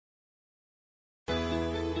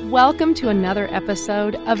Welcome to another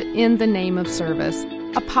episode of In the Name of Service,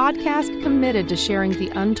 a podcast committed to sharing the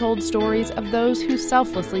untold stories of those who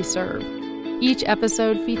selflessly serve. Each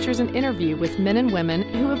episode features an interview with men and women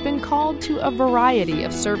who have been called to a variety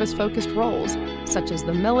of service-focused roles, such as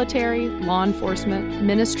the military, law enforcement,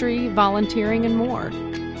 ministry, volunteering, and more.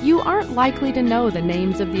 You aren't likely to know the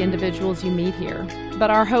names of the individuals you meet here,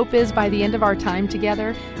 but our hope is by the end of our time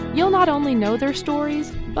together, you'll not only know their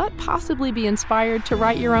stories, but possibly be inspired to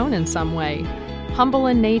write your own in some way. Humble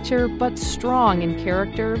in nature, but strong in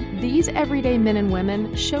character, these everyday men and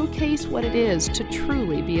women showcase what it is to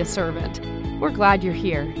truly be a servant. We're glad you're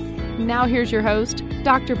here. Now here's your host,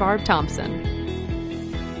 Dr. Barb Thompson.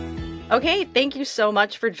 Okay, thank you so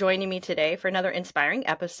much for joining me today for another inspiring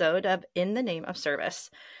episode of In the Name of Service.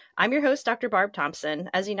 I'm your host, Dr. Barb Thompson.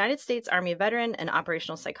 As a United States Army veteran and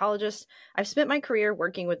operational psychologist, I've spent my career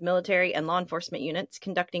working with military and law enforcement units,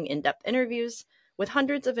 conducting in-depth interviews with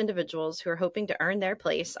hundreds of individuals who are hoping to earn their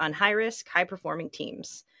place on high-risk, high-performing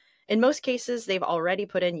teams. In most cases, they've already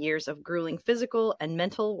put in years of grueling physical and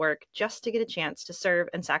mental work just to get a chance to serve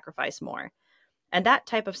and sacrifice more. And that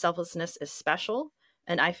type of selflessness is special,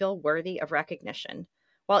 and I feel worthy of recognition.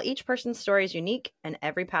 While each person's story is unique and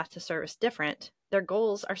every path to service different, their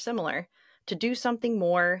goals are similar: to do something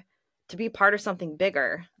more, to be part of something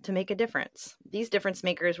bigger, to make a difference. These difference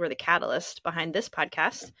makers were the catalyst behind this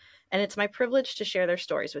podcast, and it's my privilege to share their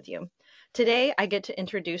stories with you. Today, I get to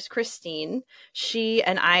introduce Christine. She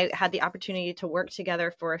and I had the opportunity to work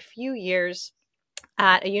together for a few years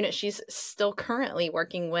at a unit she's still currently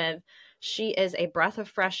working with. She is a breath of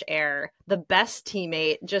fresh air, the best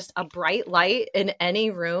teammate, just a bright light in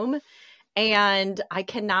any room. And I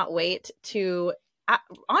cannot wait to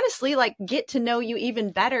honestly get to know you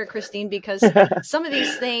even better, Christine, because some of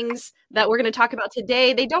these things that we're going to talk about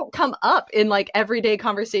today, they don't come up in everyday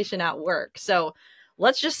conversation at work. So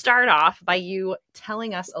let's just start off by you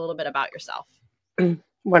telling us a little bit about yourself.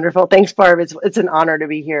 Wonderful. Thanks, Barb. It's an honor to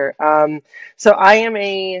be here. So I am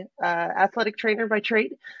a athletic trainer by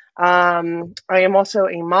trade. I am also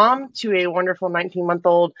a mom to a wonderful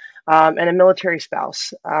 19-month-old and a military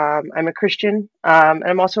spouse. I'm a Christian, and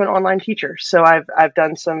I'm also an online teacher. So I've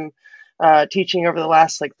done some teaching over the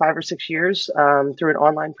last 5 or 6 years through an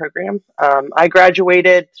online program. I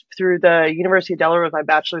graduated through the University of Delaware with my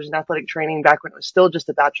bachelor's in athletic training back when it was still just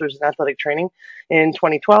a bachelor's in athletic training in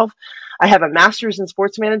 2012. I have a master's in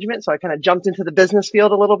sports management, so I kind of jumped into the business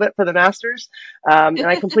field a little bit for the master's, and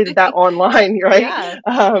I completed that online, right? Yeah.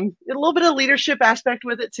 A little bit of leadership aspect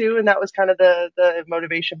with it too, and that was kind of the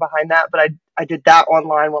motivation behind that. But I did that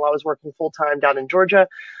online while I was working full-time down in Georgia.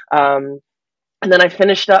 And then I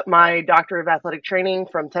finished up my Doctorate of Athletic Training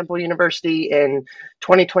from Temple University in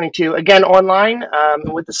 2022, again online,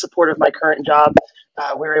 and with the support of my current job,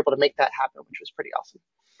 we were able to make that happen, which was pretty awesome.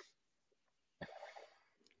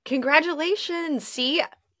 Congratulations. See,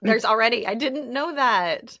 there's already, I didn't know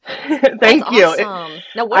that. Thank you. Awesome.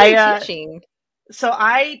 Now, what are you teaching? So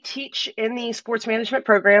I teach in the sports management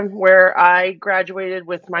program where I graduated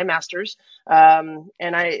with my master's, and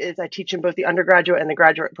I teach in both the undergraduate and the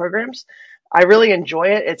graduate programs. I really enjoy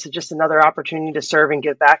it. It's just another opportunity to serve and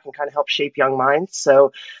give back and kind of help shape young minds.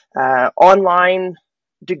 So online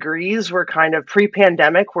degrees were kind of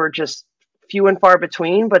pre-pandemic, were just few and far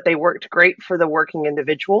between, but they worked great for the working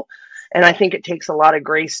individual. And I think it takes a lot of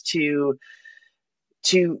grace to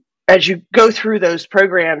as you go through those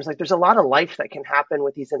programs, there's a lot of life that can happen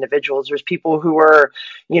with these individuals. There's people who are,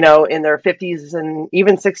 in their 50s and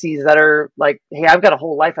even 60s that are hey, I've got a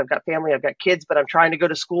whole life. I've got family, I've got kids, but I'm trying to go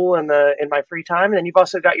to school in my free time. And then you've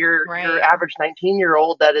also got your average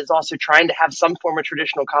 19-year-old that is also trying to have some form of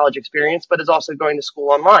traditional college experience, but is also going to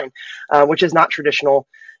school online, which is not traditional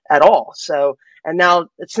at all. So, and now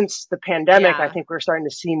since the pandemic, I think we're starting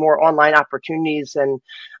to see more online opportunities. And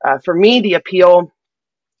for me, the appeal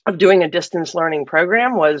of doing a distance learning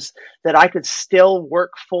program was that I could still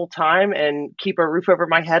work full time and keep a roof over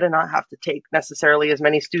my head and not have to take necessarily as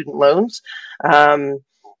many student loans,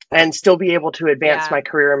 and still be able to advance my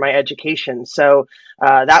career and my education. So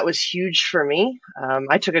that was huge for me.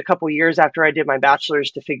 I took a couple years after I did my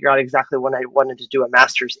bachelor's to figure out exactly what I wanted to do a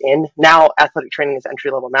master's in. Now athletic training is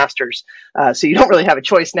entry-level master's. So you don't really have a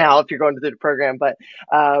choice now if you're going to do the program, but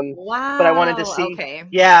I wanted to see,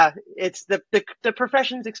 it's the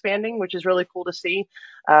profession's expanding, which is really cool to see.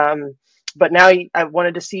 But now I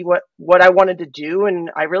wanted to see what I wanted to do. And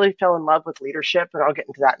I really fell in love with leadership, and I'll get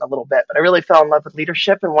into that in a little bit, but I really fell in love with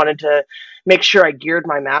leadership and wanted to make sure I geared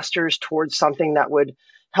my master's towards something that would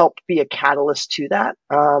help be a catalyst to that.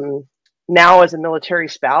 Now as a military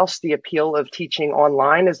spouse, the appeal of teaching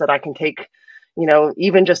online is that I can take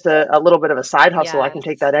even just a little bit of a side hustle, I can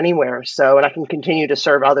take Yes. that anywhere. So, and I can continue to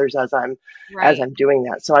serve others as Right. I'm doing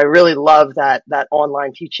that. So I really love that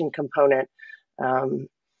online teaching component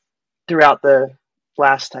throughout the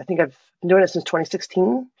last, I think I've been doing it since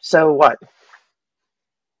 2016. So what?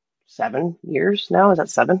 7 years now? Is that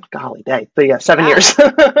 7? Golly day. But yeah, 7 Yeah. years.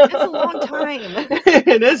 That's a long time.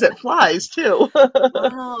 It is. It flies too.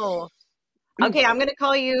 Wow. Okay, I'm going to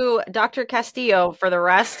call you Dr. Castillo for the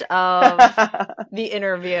rest of the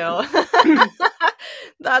interview.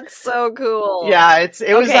 That's so cool. Yeah, it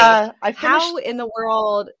was, Okay, I finished. how in the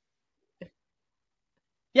world?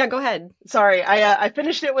 Yeah, go ahead. Sorry, I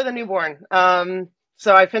finished it with a newborn.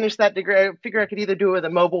 So I finished that degree. I figured I could either do it with a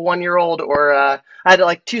mobile 1-year-old, or I had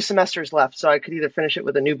like 2 semesters left, so I could either finish it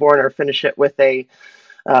with a newborn or finish it with a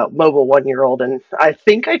mobile 1-year-old. And I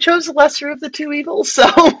think I chose the lesser of the 2 evils. So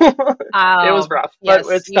it was rough, but Yes,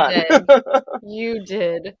 it's you done. did. You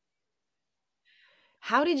did.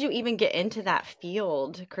 How did you even get into that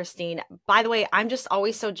field, Christine? By the way, I'm just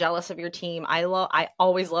always so jealous of your team. I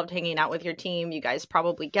always loved hanging out with your team. You guys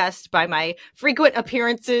probably guessed by my frequent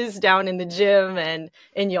appearances down in the gym and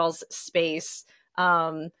in y'all's space.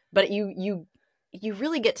 But you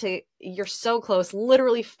really get to, you're so close,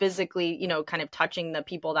 literally physically, kind of touching the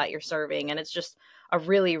people that you're serving. And it's just a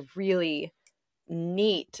really, really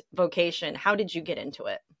neat vocation. How did you get into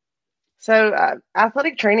it? So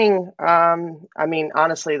athletic training, I mean,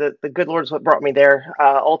 honestly, the good Lord's what brought me there.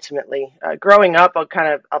 Ultimately, growing up,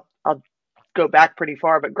 I'll go back pretty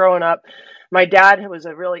far, but growing up, my dad was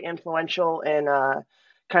a really influential in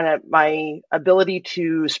kind of my ability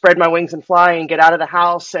to spread my wings and fly and get out of the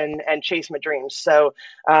house and chase my dreams. So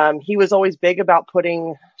he was always big about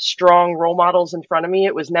putting strong role models in front of me.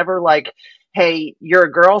 It was never like, hey, you're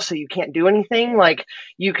a girl, so you can't do anything. Like,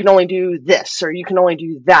 you can only do this or you can only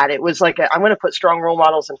do that. It was like, I'm going to put strong role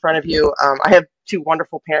models in front of you. I have 2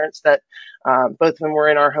 wonderful parents that both of them were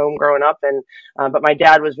in our home growing up. And but my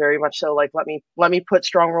dad was very much so like, let me put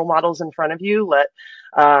strong role models in front of you.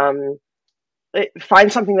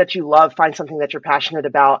 Find something that you love, find something that you're passionate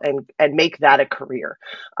about, and make that a career.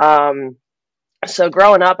 So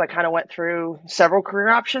growing up, I kind of went through several career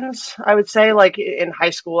options. I would say, like in high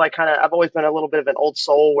school, I've always been a little bit of an old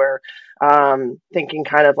soul where thinking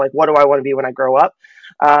kind of like, what do I want to be when I grow up?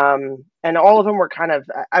 And all of them were kind of,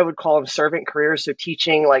 I would call them servant careers. So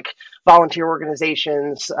teaching, like volunteer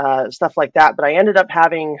organizations, stuff like that. But I ended up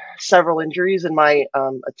having several injuries in my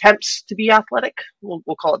attempts to be athletic. We'll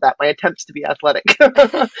call it that, my attempts to be athletic.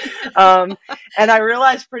 And I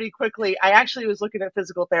realized pretty quickly, I actually was looking at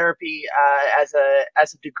physical therapy as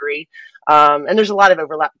a degree. And there's a lot of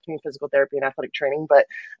overlap between physical therapy and athletic training, but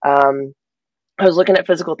I was looking at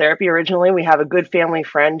physical therapy originally. We have a good family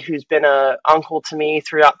friend who's been an uncle to me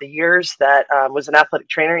throughout the years that was an athletic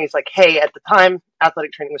trainer. He's like, hey, at the time,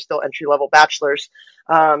 athletic training was still entry-level bachelor's.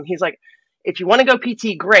 He's like, if you want to go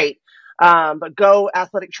PT, great, but go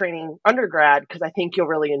athletic training undergrad, because I think you'll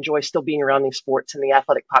really enjoy still being around these sports and the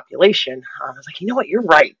athletic population. I was like, you know what, you're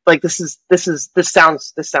right. Like, this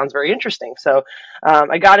sounds very interesting. So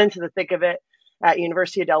I got into the thick of it at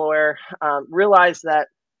University of Delaware, realized that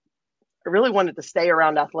I really wanted to stay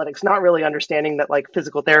around athletics, not really understanding that like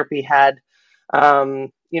physical therapy had,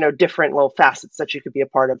 different little facets that you could be a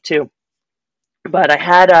part of too. But I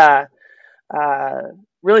had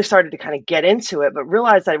really started to kind of get into it, but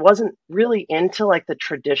realized I wasn't really into like the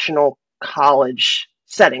traditional college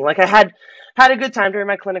setting. Like I had a good time during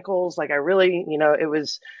my clinicals. Like I really,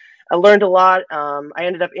 I learned a lot. I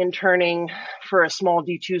ended up interning for a small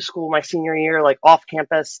D2 school my senior year, like off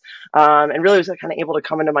campus, and really was kind of able to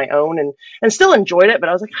come into my own and still enjoyed it. But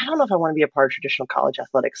I was like, I don't know if I want to be a part of traditional college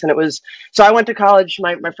athletics. And so I went to college.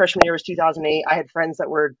 My freshman year was 2008. I had friends that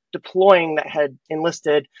were deploying that had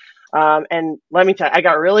enlisted. And let me tell you, I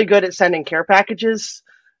got really good at sending care packages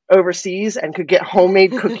overseas and could get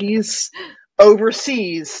homemade cookies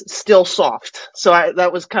overseas still soft. So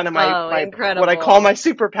that was kind of my what I call my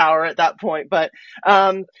superpower at that point. But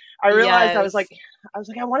I realized I was like,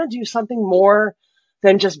 I want to do something more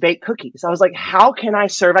than just bake cookies. I was like, how can I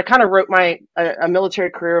serve? I kind of wrote a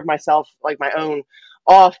military career of myself, like my own,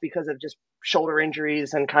 off because of just shoulder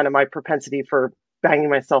injuries and kind of my propensity for banging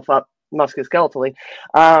myself up musculoskeletally.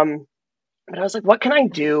 But I was like, what can I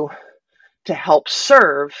do to help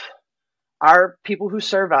serve our people who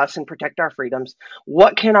serve us and protect our freedoms?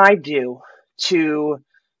 What can I do to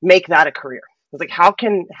make that a career? I was like, how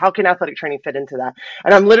can athletic training fit into that?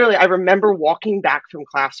 And I remember walking back from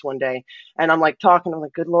class one day and I'm like talking, I'm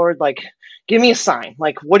like, good Lord, like, give me a sign.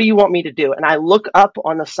 Like, what do you want me to do? And I look up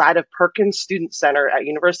on the side of Perkins Student Center at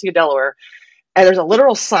University of Delaware, and there's a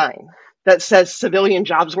literal sign that says civilian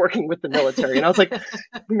jobs working with the military. And I was like,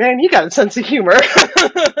 man, you got a sense of humor.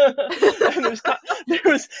 And there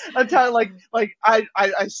was a time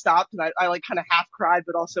I stopped and I like kind of half cried,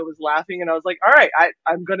 but also was laughing. And I was like, all right,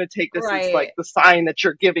 I'm going to take this as like the sign that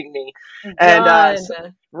you're giving me. And,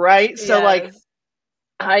 right. So like,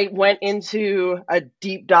 I went into a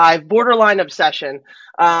deep dive, borderline obsession,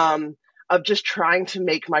 of just trying to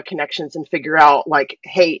make my connections and figure out like,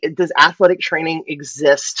 hey, does athletic training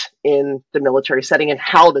exist in the military setting and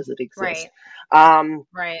how does it exist?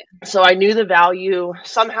 So I knew the value.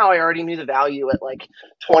 Somehow I already knew the value at like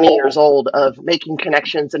 20 years old of making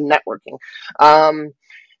connections and networking.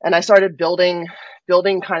 And I started building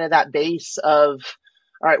kind of that base of,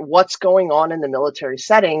 all right, what's going on in the military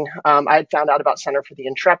setting? I had found out about Center for the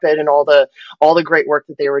Intrepid and all the great work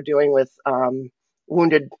that they were doing with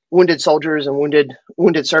wounded soldiers and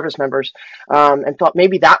wounded service members, and thought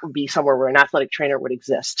maybe that would be somewhere where an athletic trainer would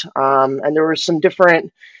exist. And there were some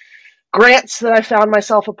different grants that I found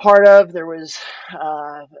myself a part of. There was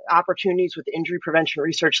opportunities with the Injury Prevention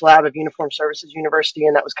Research Lab of Uniformed Services University,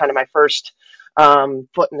 and that was kind of my first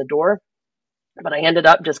foot in the door. But I ended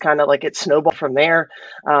up just kind of like it snowballed from there.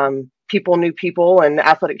 People knew people, and the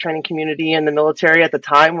athletic training community in the military at the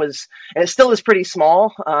time was, and it still is pretty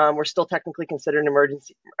small. We're still technically considered an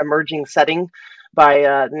emerging setting by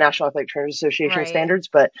the National Athletic Trainers Association standards.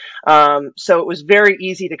 But so it was very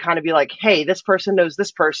easy to kind of be like, hey, this person knows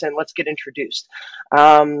this person. Let's get introduced.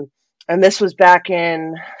 And this was back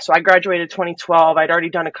in, so I graduated 2012. I'd already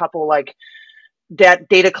done a couple like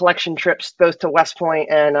data collection trips, both to West Point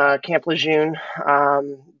and Camp Lejeune,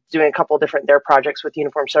 doing a couple of different their projects with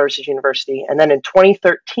Uniformed Services University. And then in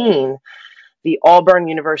 2013, the Auburn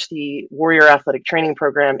University Warrior Athletic Training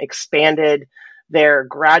Program expanded their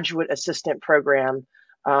graduate assistant program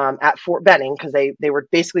at Fort Benning, because they were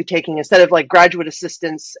basically taking, instead of like graduate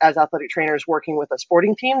assistants as athletic trainers working with a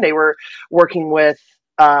sporting team, they were working with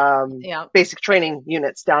basic training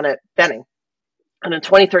units down at Benning. And in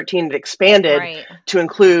 2013, it expanded to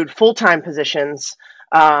include full-time positions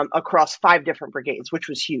across 5 different brigades, which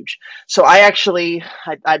was huge. So I actually,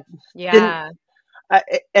 at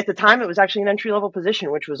the time, it was actually an entry-level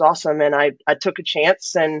position, which was awesome. And I took a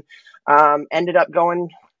chance and ended up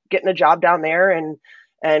getting a job down there and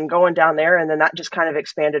going down there. And then that just kind of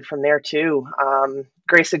expanded from there too.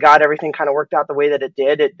 Grace of God, everything kind of worked out the way that it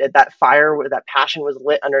did. That fire, that passion was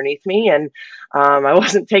lit underneath me. And I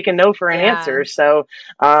wasn't taking no for an answer. So,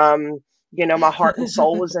 my heart and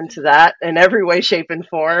soul was into that in every way, shape, and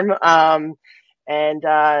form. And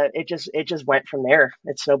it just went from there.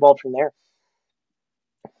 It snowballed from there.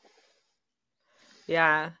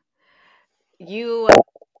 Yeah. You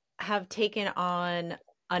have taken on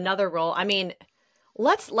another role. I mean,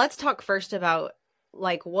 let's talk first about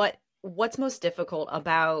like what's most difficult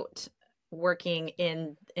about working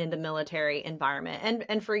in the military environment.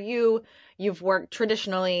 And for you, you've worked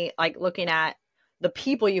traditionally, like looking at the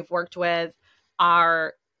people you've worked with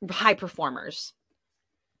are high performers.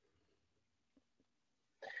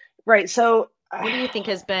 Right. So what do you think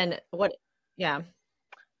has been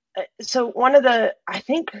So I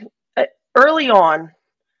think early on,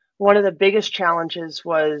 one of the biggest challenges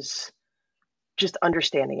was just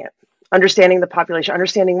understanding the population,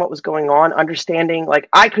 understanding what was going on, understanding, like,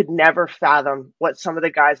 I could never fathom what some of the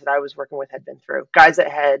guys that I was working with had been through. Guys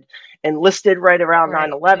that had enlisted right around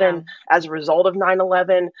 9/11 as a result of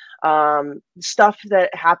 9/11, stuff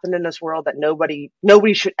that happened in this world that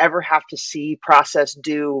nobody should ever have to see, process,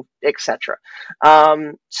 do, etc.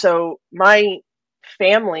 So my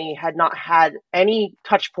family had not had any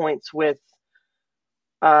touch points with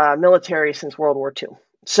military since World War II.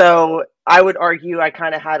 So I would argue I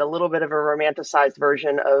kind of had a little bit of a romanticized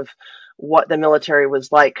version of what the military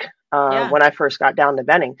was like when I first got down to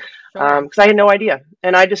Benning, because I had no idea.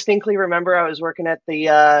 And I distinctly remember I was working at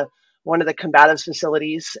the one of the combatives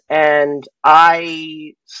facilities, and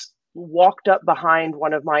I walked up behind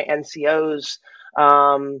one of my NCOs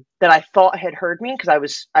that I thought had heard me, because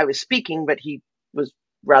I was speaking, but he was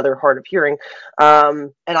rather hard of hearing.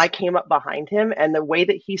 And I came up behind him, and the way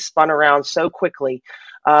that he spun around so quickly,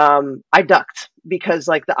 I ducked, because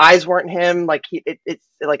like the eyes weren't him. Like it's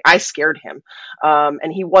like I scared him.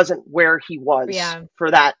 And he wasn't where he was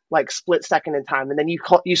for that like split second in time. And then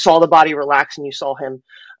you saw the body relax, and you saw him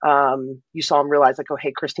realize like, oh,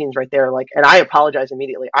 hey, Christine's right there. Like, and I apologized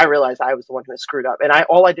immediately. I realized I was the one who had screwed up, and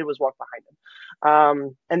all I did was walk behind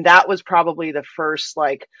him. And that was probably the first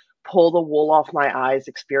like pull the wool off my eyes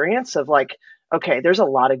experience of like, okay, there's a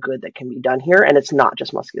lot of good that can be done here, and it's not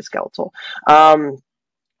just musculoskeletal.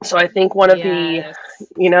 So I think one of the,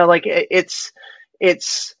 like it's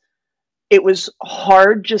it was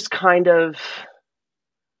hard just kind of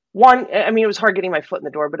it was hard getting my foot in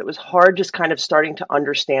the door, but it was hard just kind of starting to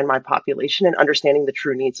understand my population and understanding the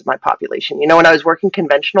true needs of my population. When I was working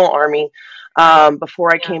conventional Army,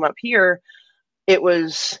 before I came up here, it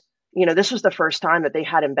was, this was the first time that they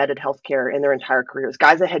had embedded healthcare in their entire careers.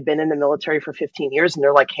 Guys that had been in the military for 15 years, and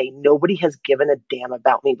they're like, hey, nobody has given a damn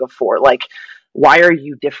about me before. Like, why are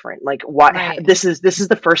you different? Like, why? Right. This is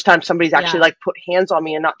the first time somebody's actually like put hands on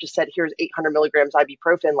me and not just said, here's 800 milligrams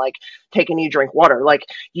ibuprofen, like take and you drink water. Like,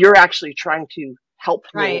 you're actually trying to help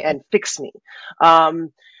me and fix me.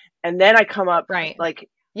 And then I come up like,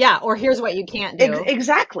 yeah, or here's what you can't do.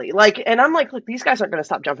 Exactly. Like, and I'm like, look, these guys aren't going to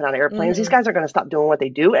stop jumping out of airplanes. These guys aren't going to stop doing what they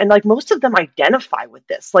do. And like, most of them identify with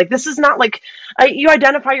this. Like, this is not like, you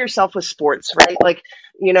identify yourself with sports, right? Like,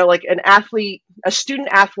 like an athlete, a student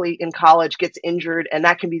athlete in college gets injured, and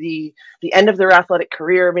that can be the end of their athletic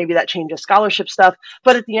career. Maybe that changes scholarship stuff.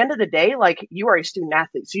 But at the end of the day, like, you are a student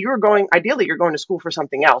athlete. So ideally you're going to school for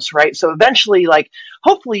something else, right? So eventually, like,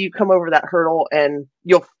 hopefully you come over that hurdle and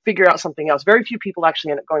you'll figure out something else. Very few people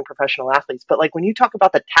actually end up going professional athletes. But like, when you talk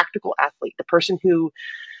about the tactical athlete, the person who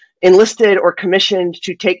enlisted or commissioned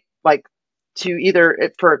to take, like, to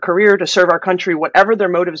either for a career, to serve our country, whatever their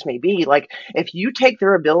motives may be, like, if you take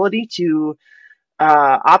their ability to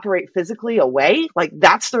operate physically away, like,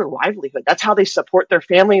 that's their livelihood. That's how they support their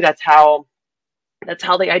family. That's how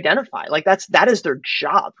they identify. Like, that is their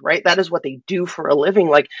job, right? That is what they do for a living.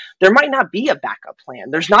 Like, there might not be a backup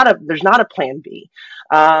plan. There's not a plan B.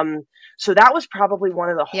 So that was probably one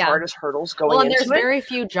of the hardest hurdles going into it. Well, and there's very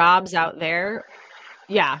few jobs out there.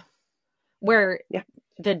 Yeah. Where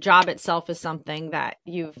the job itself is something that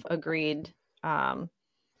you've agreed to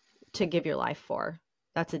give your life for.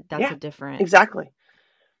 That's a different exactly.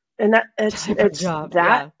 And it's job.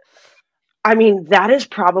 That. Yeah. I mean, that is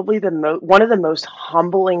probably one of the most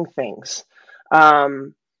humbling things.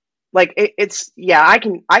 Like, I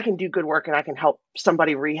can do good work and I can help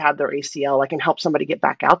somebody rehab their ACL. I can help somebody get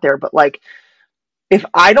back out there. But like, if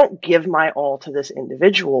I don't give my all to this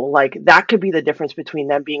individual, like, that could be the difference between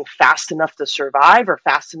them being fast enough to survive or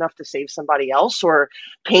fast enough to save somebody else, or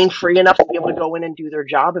pain-free enough to be able to go in and do their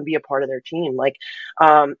job and be a part of their team. Like,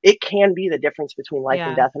 it can be the difference between life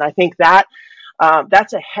and death. And I think that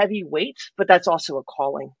that's a heavy weight, but that's also a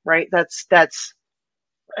calling, right? That's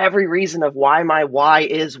every reason of why my why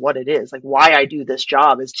is what it is. Like, why I do this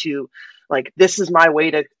job is to, like, this is my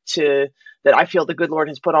way to that I feel the good Lord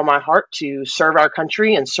has put on my heart to serve our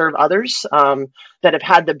country and serve others that have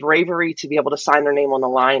had the bravery to be able to sign their name on the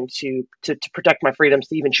line to protect my freedoms,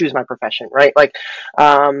 to even choose my profession, right? Like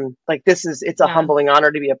it's a humbling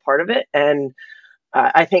honor to be a part of it. And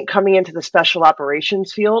I think coming into the special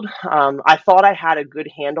operations field, I thought I had a good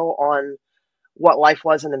handle on what life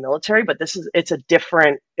was in the military, but it's a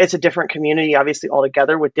different community, obviously,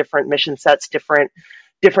 altogether, with different mission sets, different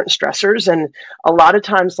stressors. And a lot of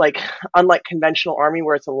times, like, unlike conventional Army,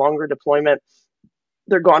 where it's a longer deployment,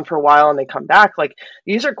 they're gone for a while and they come back. Like,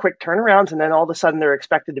 these are quick turnarounds, and then all of a sudden they're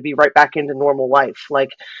expected to be right back into normal life.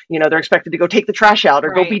 Like, they're expected to go take the trash out,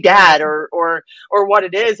 or go be dad, or what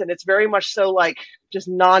it is. And it's very much so, like, just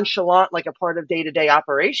nonchalant, like a part of day-to-day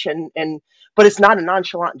operation. But it's not a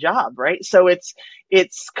nonchalant job, right? So it's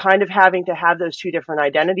kind of having to have those two different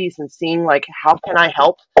identities and seeing, like, how can I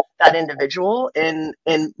help that individual in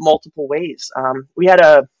multiple ways. We had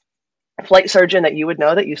a flight surgeon that you would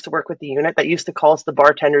know that used to work with the unit that used to call us the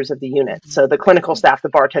bartenders of the unit. So the clinical staff, the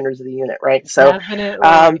bartenders of the unit, right? So,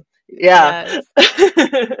 Yes.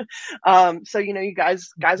 So, you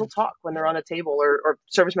guys will talk when they're on a table, or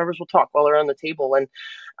service members will talk while they're on the table.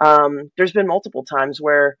 And there's been multiple times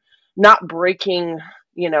where, not breaking,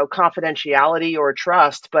 confidentiality or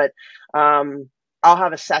trust, but I'll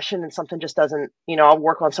have a session and something just doesn't, I'll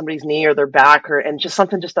work on somebody's knee or their back, and just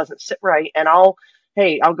something just doesn't sit right. And I'll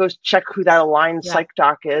go check who that aligned psych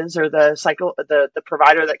doc is, or the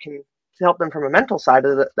provider that can help them from a mental side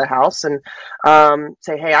of the house, and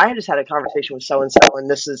say, hey, I just had a conversation with so-and-so, and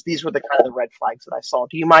these were the kind of the red flags that I saw.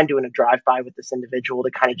 Do you mind doing a drive-by with this individual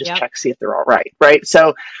to kind of just check, see if they're all right? Right.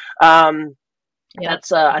 So,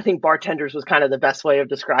 that's I think bartenders was kind of the best way of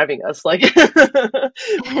describing us. Like, we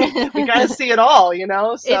kind of see it all,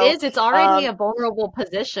 So, it's already a vulnerable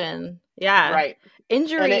position. Yeah. Right.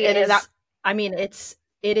 Injury it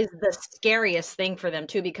is the scariest thing for them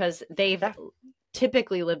too, because they've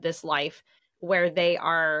typically lived this life where they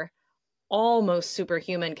are almost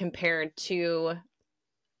superhuman compared to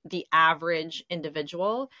the average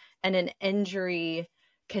individual, and an injury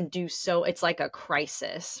can do so. It's like a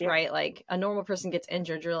crisis, right? Like, a normal person gets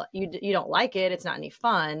injured, you don't like it. It's not any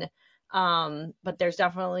fun. But there's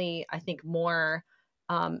definitely, I think, more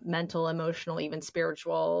mental, emotional, even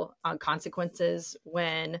spiritual consequences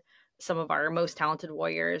when some of our most talented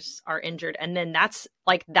warriors are injured. And then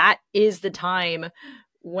that is the time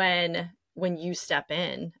when you step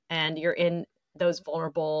in and you're in those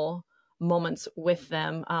vulnerable moments with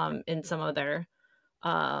them in some of their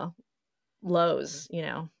lows,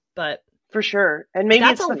 but for sure. And maybe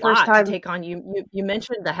that's it's the a first lot time to take on. You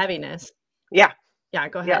mentioned the heaviness. Yeah.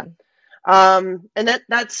 Go ahead. And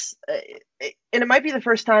that's and it might be the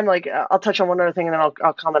first time, like I'll touch on one other thing and then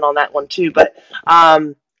I'll comment on that one too, but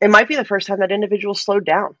it might be the first time that individual slowed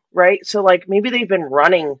down, right? So like maybe they've been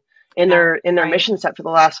running in their mission set for the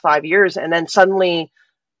last 5 years, and then suddenly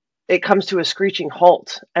it comes to a screeching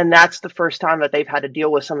halt, and that's the first time that they've had to deal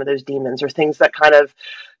with some of those demons or things that kind of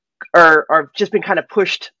are just been kind of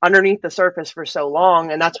pushed underneath the surface for so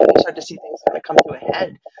long, and that's when you start to see things kind of come to a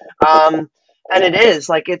head. And it is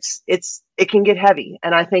like it can get heavy,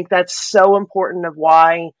 and I think that's so important of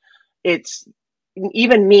why it's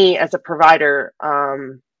even me as a provider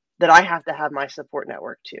that I have to have my support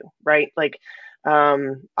network too, right? Like I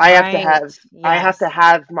have to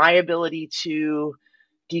have my ability to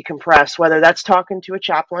decompress, whether that's talking to a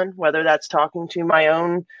chaplain, whether that's talking to my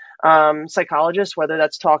own psychologist, whether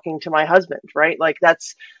that's talking to my husband, right? Like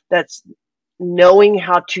that's knowing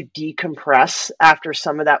how to decompress after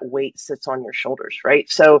some of that weight sits on your shoulders, right?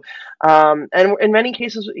 So, and in many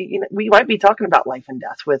cases, we might be talking about life and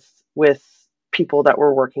death with people that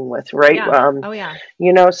we're working with, right?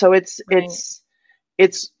 Yeah. So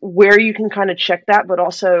it's where you can kind of check that, but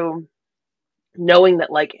also knowing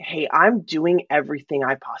that like, hey, I'm doing everything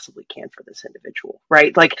I possibly can for this individual,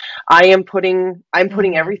 right? Like I'm putting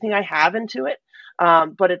everything I have into it.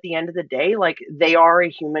 But at the end of the day, like they are a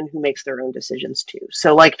human who makes their own decisions too.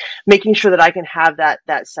 So like making sure that I can have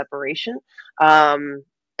that separation,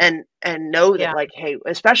 and know that like, hey,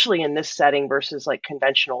 especially in this setting versus like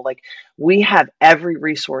conventional, like we have every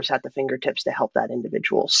resource at the fingertips to help that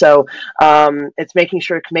individual. So, it's making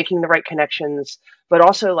the right connections, but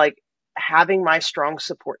also like having my strong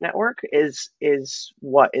support network is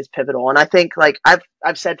what is pivotal. And I think like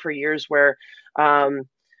I've said for years where,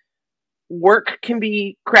 work can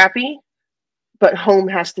be crappy, but home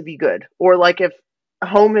has to be good. Or like if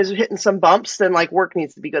home is hitting some bumps, then like work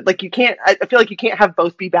needs to be good. Like I feel like you can't have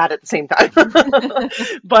both be bad at the same time.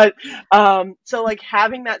 But so like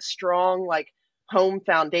having that strong like home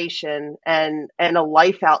foundation and a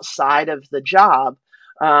life outside of the job,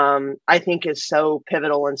 I think is so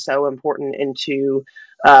pivotal and so important into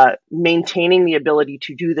maintaining the ability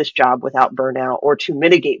to do this job without burnout, or to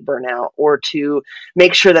mitigate burnout, or to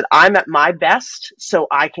make sure that I'm at my best. So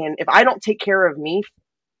if I don't take care of me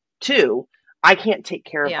too, I can't take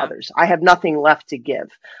care of others. I have nothing left to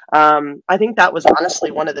give. I think that was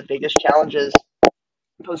honestly one of the biggest challenges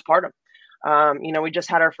postpartum. We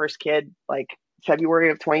just had our first kid like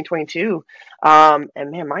February of 2022. And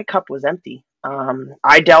man, my cup was empty.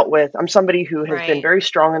 I'm somebody who has been very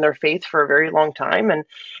strong in their faith for a very long time. And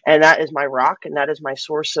that is my rock, and that is my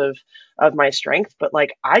source of my strength. But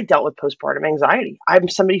like, I dealt with postpartum anxiety. I'm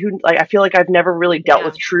somebody who like, I feel like I've never really dealt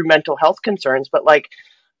with true mental health concerns, but like,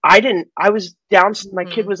 I was down, my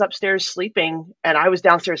kid was upstairs sleeping, and I was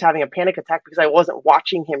downstairs having a panic attack because I wasn't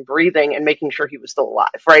watching him breathing and making sure he was still alive.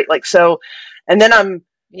 Right. Like, so, and then I'm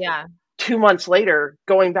 2 months later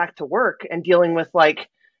going back to work and dealing with like,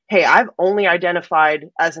 hey, I've only identified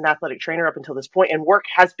as an athletic trainer up until this point, and work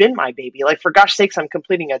has been my baby. Like, for gosh sakes, I'm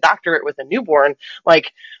completing a doctorate with a newborn.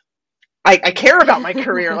 Like, I care about my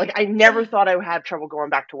career. Like, I never thought I would have trouble going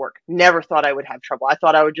back to work. Never thought I would have trouble. I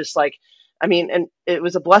thought I would just like, and it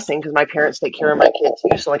was a blessing because my parents take care of my kids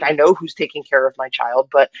too. So like, I know who's taking care of my child,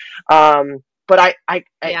 but I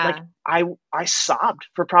sobbed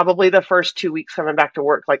for probably the first 2 weeks coming back to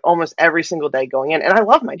work, like almost every single day going in. And I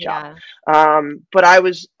love my job. But I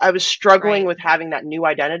was struggling with having that new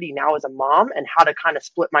identity now as a mom, and how to kind of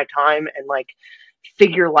split my time and like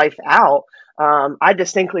figure life out. I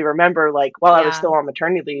distinctly remember like while I was still on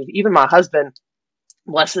maternity leave, even my husband,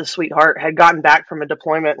 bless his sweetheart, had gotten back from a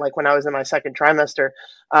deployment like when I was in my second trimester,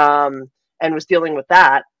 and was dealing with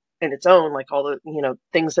that in its own, like all the,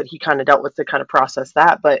 things that he kind of dealt with to kind of process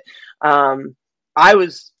that. But I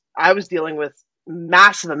was dealing with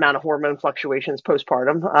massive amount of hormone fluctuations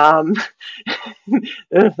postpartum.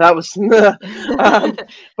 That was,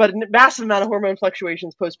 but a massive amount of hormone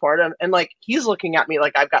fluctuations postpartum. And like, he's looking at me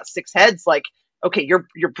like I've got 6 heads, like, okay, you're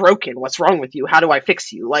broken. What's wrong with you? How do I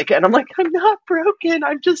fix you? Like, and I'm like, I'm not broken.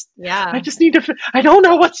 I just need to, I don't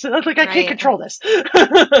know what's like, I can't control this.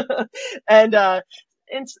 And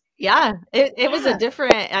Yeah, it was a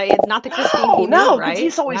different. It's not the Christine he knew, No, because right?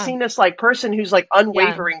 he's always Yeah, seen this like person who's like yeah,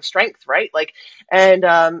 unwavering strength, right? Like, and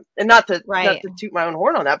not right. to toot my own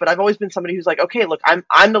horn on that, but I've always been somebody who's like, okay, look,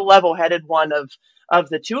 I'm the level-headed one of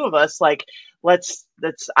the two of us. Like, let's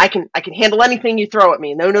I can handle anything you throw at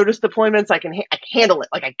me. No notice deployments. I can handle it.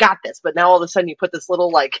 Like, I got this. But now all of a sudden you put this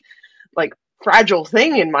little like fragile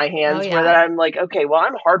thing in my Oh hands where yeah, that I'm like, okay, well,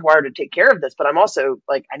 I'm hardwired to take care of this, but I'm also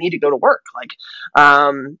like, I need to go to work.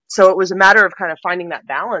 So it was a matter of kind of finding that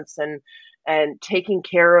balance and taking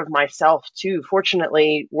care of myself too.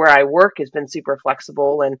 Fortunately, where I work has been super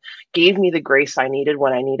flexible and gave me the grace I needed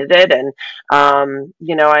when I needed it. And,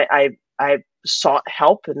 I sought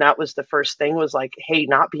help, and that was the first thing, was like, hey,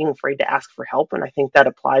 not being afraid to ask for help. And I think that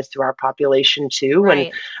applies to our population too.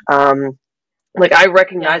 And, right. like, I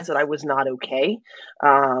recognized that I Yes. was not okay,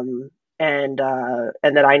 and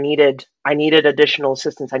that I needed additional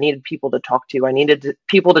assistance. I needed people to talk to. I needed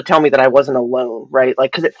people to tell me that I wasn't alone, right?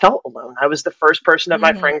 Like, because it felt alone. I was the first person of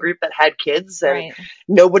my friend Hmm. group that had kids, and Right.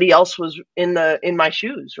 nobody else was in my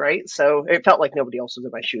shoes, right? So it felt like nobody else was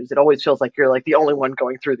in my shoes. It always feels like you're like the only one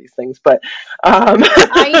going through these things, but um,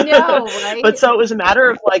 I know, but right? so it was a matter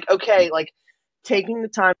of like, okay, like taking the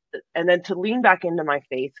time and then to lean back into my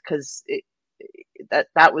faith, because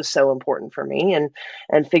that was so important for me,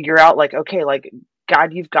 and figure out like, okay, like,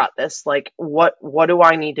 God, you've got this. Like, what do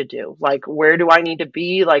I need to do? Like, where do I need to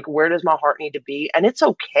be? Like, where does my heart need to be? And it's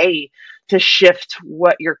okay to shift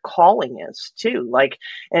what your calling is too. Like,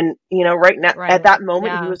 and right now at Right. that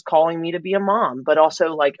moment, he Yeah. was calling me to be a mom, but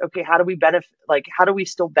also like, okay, how do we benefit? Like, how do we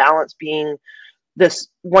still balance being this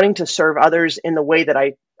wanting to serve others in the way that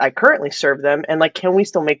I currently serve them, and like, can we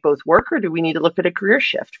still make both work, or do we need to look at a career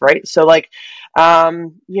shift, right? So like, I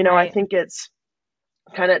Right. think it's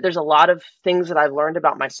kind of, there's a lot of things that I've learned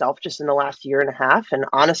about myself just in the last year and a half, and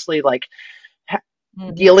honestly, like,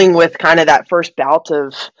 Hmm. dealing with kind of that first bout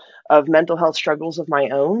of mental health struggles of my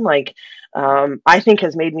own, like, I think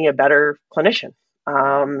has made me a better clinician.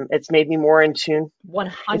 It's made me more in tune.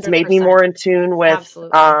 It's made me 100%. more in tune with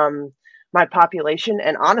Absolutely. my population,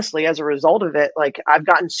 and honestly, as a result of it, like, I've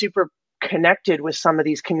gotten super connected with some of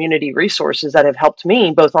these community resources that have helped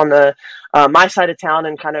me both on the my side of town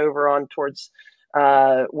and kind of over on towards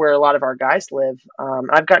where a lot of our guys live.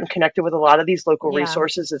 I've gotten connected with a lot of these local Yeah.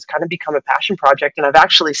 resources. It's kind of become a passion project, and I've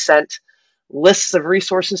actually sent lists of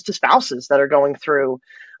resources to spouses that are going through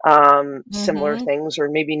similar Hmm. things, or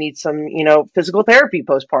maybe need some, physical therapy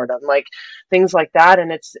postpartum, like things like that.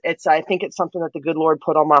 And I think it's something that the good Lord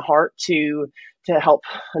put on my heart to help,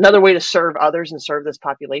 another way to serve others and serve this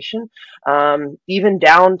population, even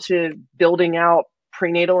down to building out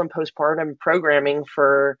prenatal and postpartum programming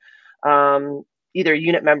for either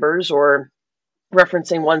unit members or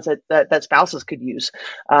referencing ones that spouses could use.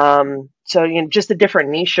 So, just a different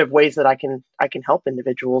niche of ways that I can help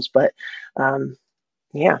individuals. But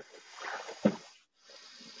yeah.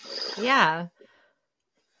 Yeah.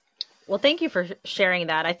 Well, thank you for sharing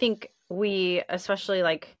that. I think we, especially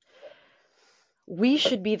like, we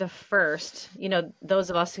should be the first, those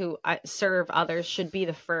of us who serve others should be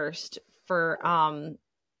the first for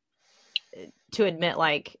to admit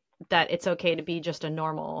like that it's okay to be just a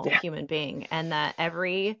normal Yeah. human being, and that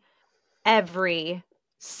every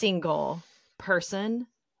single person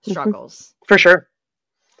struggles. For sure.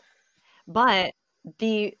 But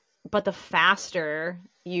the faster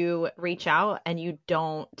you reach out and you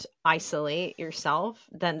don't isolate yourself,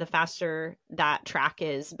 then the faster that track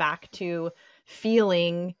is back to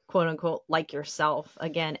feeling quote unquote like yourself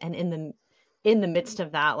again. And in the midst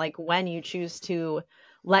of that, like when you choose to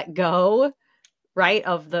let go, right,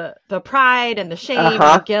 of the pride and the shame and the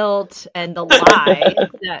Uh-huh. guilt and the lie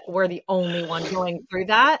that we're the only one going through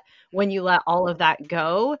that, when you let all of that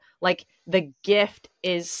go, like the gift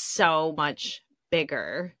is so much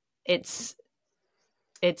bigger. It's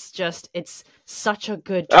such a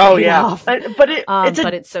good Oh yeah. trade-off. But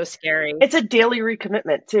But it's so scary. it's a daily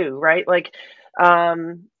recommitment too, right? Like,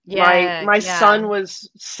 my Yeah, my yeah. son was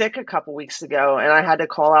sick a couple weeks ago, and I had to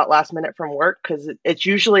call out last minute from work, because it's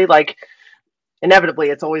usually like, inevitably,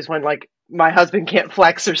 it's always when like my husband can't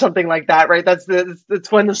flex or something like that, right? That's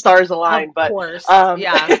when the stars Of align. But course. um,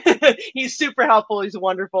 Yeah. he's super helpful. He's a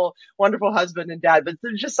wonderful, wonderful husband and dad. But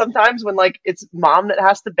there's just sometimes when like it's mom that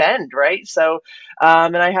has to bend, right? So,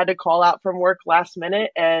 and I had to call out from work last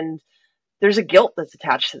minute, and there's a guilt that's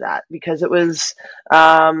attached to that, because it was,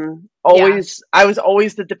 I was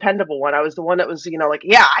always the dependable one. I was the one that was, like,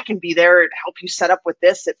 yeah, I can be there and help you set up with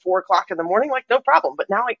this at 4 o'clock in the morning. Like, no problem. But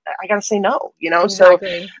now I got to say no, so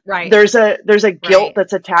Exactly. Right. there's a guilt Right.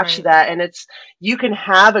 that's attached to Right. that. And you can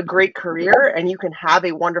have a great career and you can have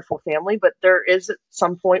a wonderful family, but there is at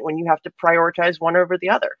some point when you have to prioritize one over the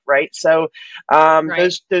other. Right. So,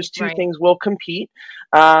 Right. those two Right. things will compete.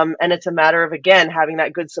 And it's a matter of, again, having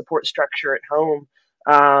that good support structure at home.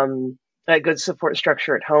 That good support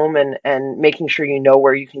structure at home and making sure you know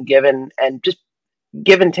where you can give and just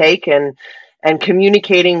give and take and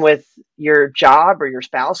communicating with your job or your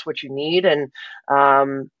spouse what you need. And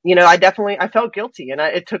I felt guilty, and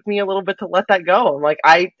it took me a little bit to let that go. I'm like,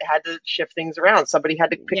 I had to shift things around. Somebody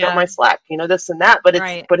had to pick up my slack, this and that, but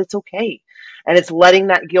Right. it's okay. And it's letting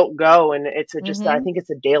that guilt go. And it's I Mhm. think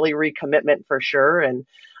it's a daily recommitment for sure. And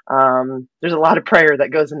there's a lot of prayer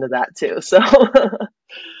that goes into that too. So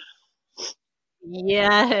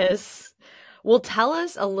Yes. Well, tell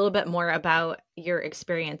us a little bit more about your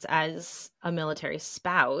experience as a military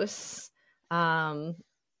spouse, and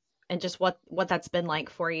just what that's been like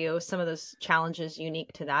for you, some of those challenges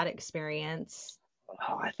unique to that experience.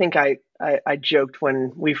 I think I joked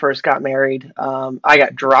when we first got married. I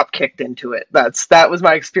got drop kicked into it. That was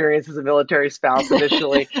my experience as a military spouse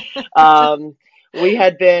initially. We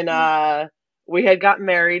had gotten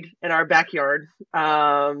married in our backyard,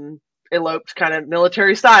 eloped kind of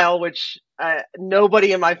military style, which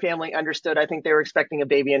nobody in my family understood. I think they were expecting a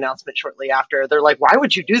baby announcement shortly after. They're like, "Why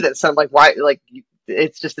would you do this?" And I'm like, "Why? Like,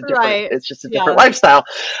 it's just a different Yeah. lifestyle."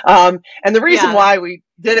 And the reason Yeah. why we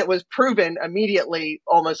did it was proven immediately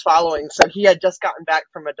almost following. So he had just gotten back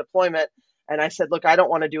from a deployment, and I said, "Look, I don't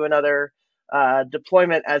want to do another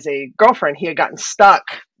deployment as a girlfriend." He had gotten stuck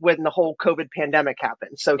when the whole COVID pandemic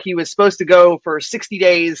happened. So he was supposed to go for 60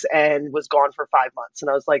 days and was gone for 5 months. And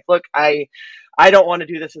I was like, "Look, I don't want to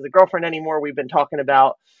do this as a girlfriend anymore. We've been talking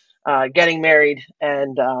about getting married."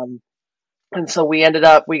 And so we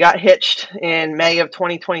got hitched in May of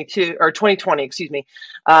 2022 or 2020, excuse me.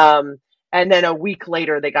 And then a week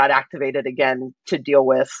later, they got activated again to deal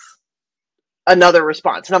with another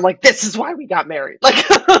response. And I'm like, this is why we got married. Like,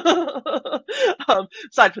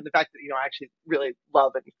 aside from the fact that, I actually really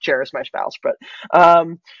love and cherish my spouse, but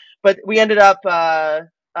we ended up,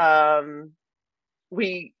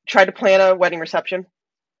 we tried to plan a wedding reception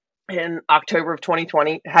in October of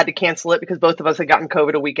 2020, had to cancel it because both of us had gotten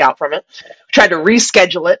COVID a week out from it. Tried to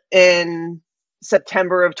reschedule it in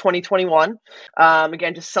September of 2021.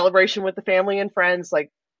 Again, just celebration with the family and friends,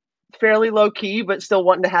 like fairly low key, but still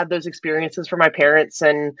wanting to have those experiences for my parents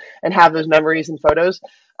and have those memories and photos.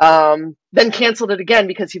 Then canceled it again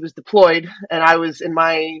because he was deployed and I was in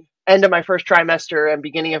my end of my first trimester and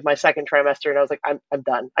beginning of my second trimester. And I was like, I'm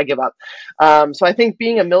done. I give up. So I think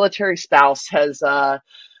being a military spouse has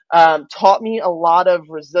taught me a lot of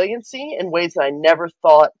resiliency in ways that I never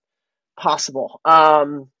thought possible.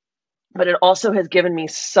 But it also has given me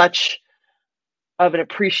such of an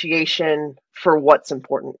appreciation for what's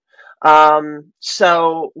important.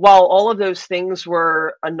 So while all of those things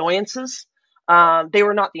were annoyances, they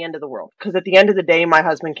were not the end of the world. Because at the end of the day, my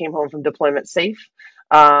husband came home from deployment safe.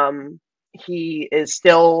 He is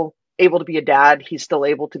still able to be a dad. He's still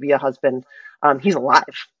able to be a husband. He's alive,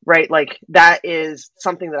 right? Like that is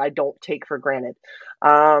something that I don't take for granted.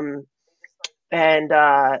 And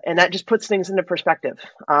that just puts things into perspective,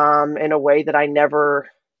 in a way that I never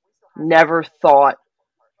thought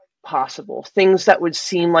possible. Things that would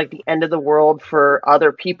seem like the end of the world for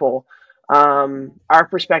other people. Our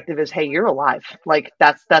perspective is, hey, you're alive. Like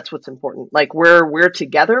that's what's important. Like we're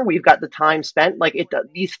together. We've got the time spent. Like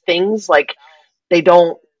these things, like they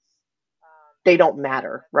don't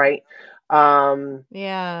matter, right?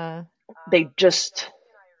 Yeah. They just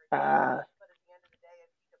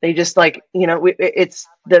like, it's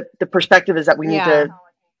the perspective is that we need to,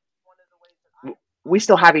 we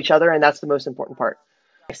still have each other. And that's the most important part.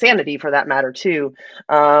 Sanity for that matter too.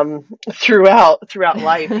 Throughout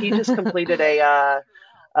life, he just completed a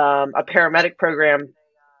paramedic program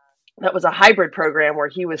that was a hybrid program where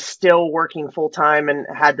he was still working full time and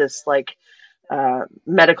had this like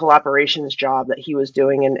medical operations job that he was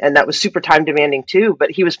doing, and that was super time demanding too.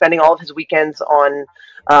 But he was spending all of his weekends on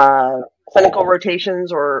clinical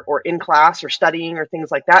rotations or in class or studying or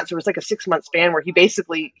things like that. So it was like a 6-month span where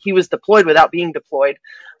he was deployed without being deployed,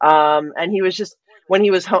 and he was just, when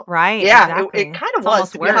he was home, Right. yeah, Exactly. it kind of It's was,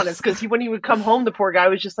 almost to be worse. honest, because when he would come home, the poor guy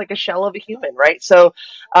was just like a shell of a human, right? So,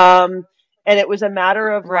 and it was a matter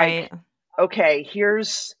of Right. like, okay,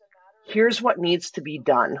 here's what needs to be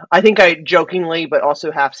done. I think I jokingly, but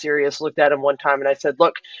also half serious, looked at him one time and I said,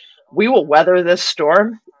 look, we will weather this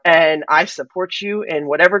storm, and I support you in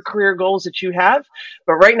whatever career goals that you have.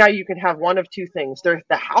 But right now you can have one of two things. The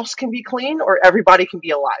house can be clean or everybody can be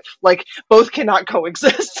alive. Like, both cannot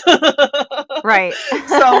coexist. Right.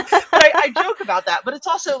 So, but I joke about that, but it's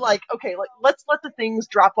also like, okay, like, let's let the things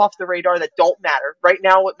drop off the radar that don't matter. Right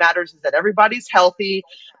now what matters is that everybody's healthy,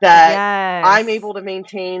 that I'm Yes. able to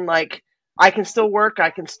maintain, like, I can still work, I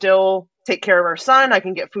can still take care of our son, I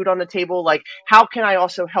can get food on the table. Like, how can I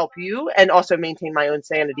also help you and also maintain my own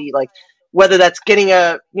sanity? Like, whether that's getting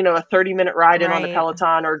a 30-minute ride in on the Right.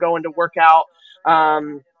 Peloton, or going to work out,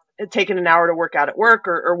 taking an hour to work out at work,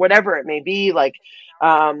 or whatever it may be. Like,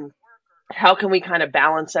 how can we kind of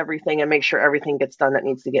balance everything and make sure everything gets done that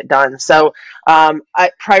needs to get done? So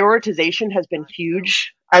prioritization has been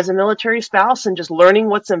huge as a military spouse, and just learning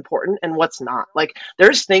what's important and what's not. Like,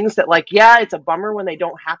 there's things that, like, yeah, it's a bummer when they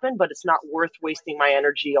don't happen, but it's not worth wasting my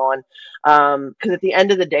energy on. Because at the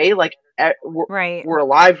end of the day, like, Right. we're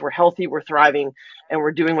alive, we're healthy, we're thriving, and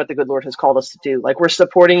we're doing what the good Lord has called us to do. Like, we're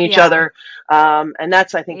supporting each Yeah. other. And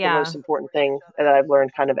that's, I think, the Yeah. most important thing that I've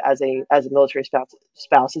learned kind of as a military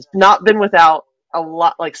spouse. It's not been without a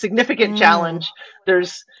lot, like, significant challenge.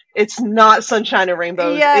 It's not sunshine and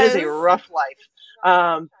rainbows. It is a Yes. rough life.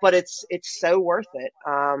 But it's so worth it.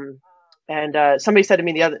 And somebody said to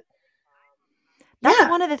me the other, That's yeah,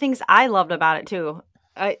 one of the things I loved about it too,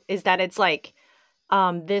 is that it's like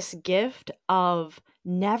this gift of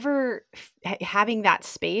never having that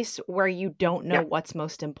space where you don't know yeah, what's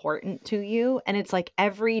most important to you. And it's like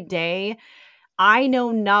every day I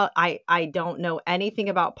don't know anything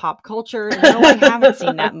about pop culture. No, I haven't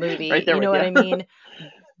seen that movie. right there You with know what you. I mean?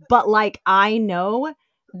 But like, I know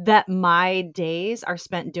that my days are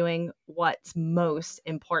spent doing what's most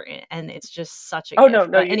important, and it's just such a Oh, gift. no,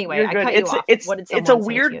 But anyway, you're I good. cut you off. What did It's a someone say to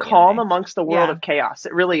weird you the other calm day? amongst the world Yeah. of chaos.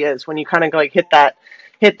 It really is, when you kind of like hit that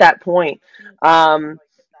point. It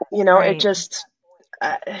Right. just,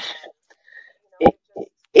 it,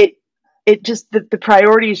 it, it just, the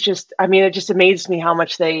priorities just, I mean, it just amazes me how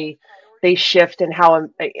much they shift, and how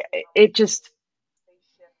it just,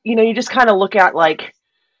 you just kind of look at, like,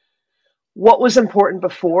 what was important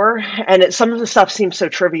before, and some of the stuff seems so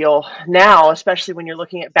trivial now, especially when you're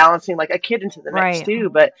looking at balancing, like, a kid into the mix Right. too.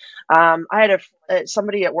 But I had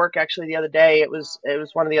somebody at work actually the other day. It was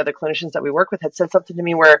one of the other clinicians that we work with had said something to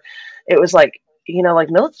me where it was like, like,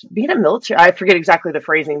 being a military, I forget exactly the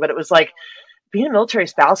phrasing, but it was like, being a military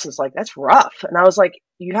spouse is, like, that's rough. And I was like,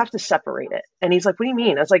 you have to separate it. And he's like, what do you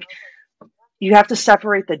mean? I was like, you have to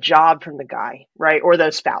separate the job from the guy, right? Or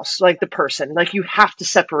the spouse, like the person. Like, you have to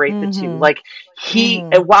separate the two. Like,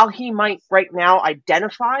 while he might right now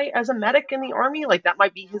identify as a medic in the Army, like, that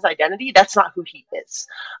might be his identity, that's not who he is.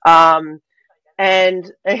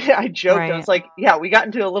 And I joked, I was like, yeah, we got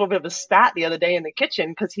into a little bit of a spat the other day in the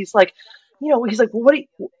kitchen, because he's like, well, what do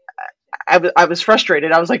you, I was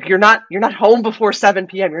frustrated. I was like, you're not home before 7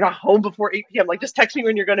 p.m. You're not home before 8 p.m. Like, just text me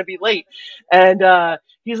when you're going to be late. And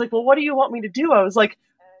he's like, well, what do you want me to do? I was like,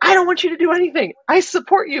 I don't want you to do anything. I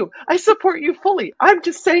support you. I support you fully. I'm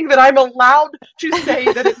just saying that I'm allowed to say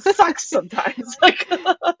that it sucks sometimes. Like,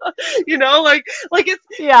 like it's,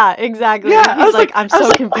 Yeah, exactly. yeah. He's like, I'm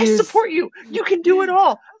so confused. I support you. You can do it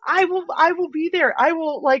all. I will be there. I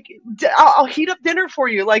will, like, I'll heat up dinner for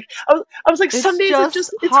you. Like, I was like, some days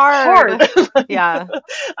it's hard. Like, yeah.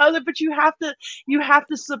 I was like, but you have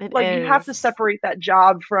to separate that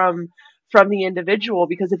job from the individual,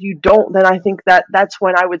 because if you don't, then I think that's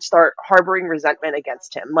when I would start harboring resentment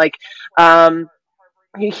against him. Like,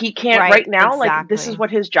 he can't right now, exactly. Like, this is what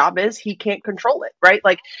his job is. He can't control it. Right.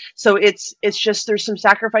 Like, so it's just, there's some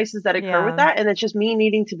sacrifices that occur with that. And it's just me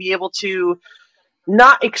needing to be able to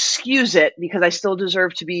not excuse it, because I still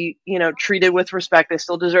deserve to be, treated with respect. I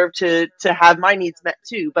still deserve to have my needs met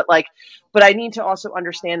too. But I need to also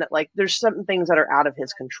understand that, like, there's some things that are out of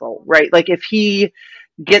his control, right? Like, if he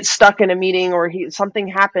gets stuck in a meeting, or something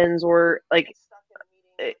happens, or, like,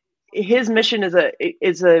 his mission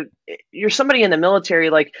you're somebody in the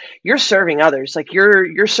military, like, you're serving others, like,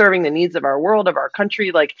 you're serving the needs of our world, of our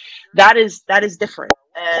country. Like, that is different.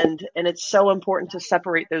 And it's so important to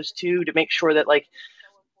separate those two, to make sure that, like,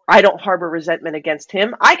 I don't harbor resentment against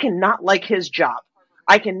him. I cannot like his job.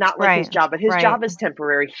 I cannot like his job, but his job is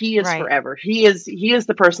temporary. He is forever. He is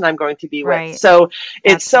the person I'm going to be with. So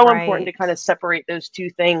it's so important to kind of separate those two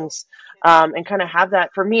things, and kind of have that,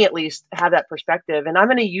 for me at least, have that perspective. And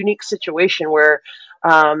I'm in a unique situation where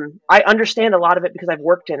I understand a lot of it because I've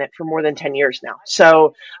worked in it for more than 10 years now.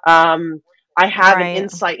 So I have an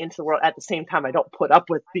insight into the world. At the same time, I don't put up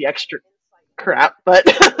with the extra crap, but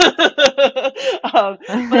but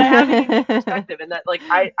I have a unique perspective, and that like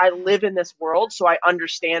I live in this world, so I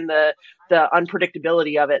understand the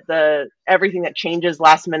unpredictability of it, the everything that changes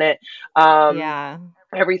last minute, Yeah.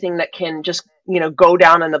 everything that can just go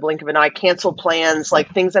down in the blink of an eye, cancel plans,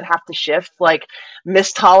 like things that have to shift, like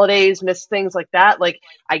missed holidays, missed things like that. Like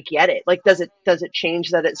I get it. Like does it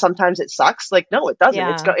change that it sometimes it sucks? Like no, it doesn't.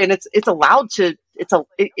 Yeah. It's allowed to.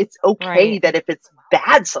 It's okay Right. that if it's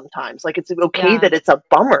bad sometimes, like it's okay Yeah. that it's a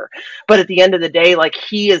bummer. But at the end of the day, like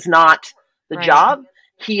he is not the Right. job.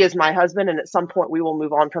 He is my husband, and at some point we will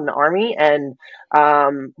move on from the Army, and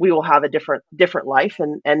we will have a different life,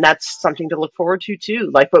 and that's something to look forward to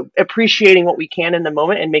too. Like, but appreciating what we can in the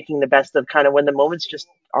moment and making the best of kind of when the moments just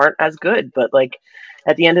aren't as good. But like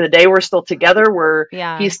at the end of the day, we're still together.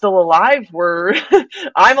 Yeah. He's still alive.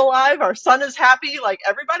 I'm alive. Our son is happy. Like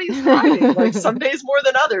everybody's thriving. Like some days more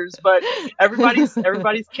than others, but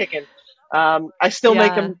everybody's kicking. I still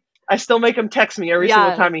make him text me every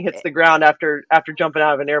single time he hits the ground after jumping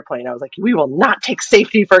out of an airplane. I was like, we will not take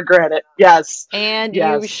safety for granted. Yes. And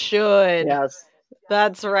yes. you should. Yes.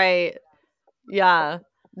 That's right. Yeah.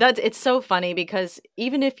 It's so funny because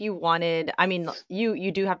even if you wanted, I mean,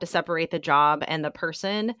 you do have to separate the job and the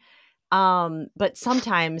person. But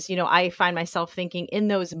sometimes, I find myself thinking in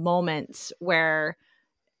those moments where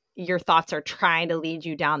your thoughts are trying to lead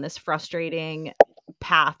you down this frustrating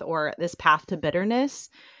path or this path to bitterness.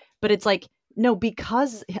 But it's like, no,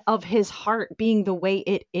 because of his heart being the way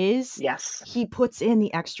it is, yes, he puts in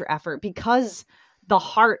the extra effort, because the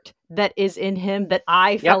heart that is in him that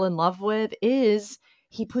I fell in love with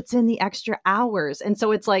he puts in the extra hours. And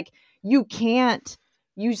so it's like, you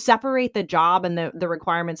separate the job and the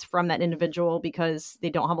requirements from that individual because they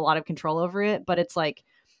don't have a lot of control over it. But it's like,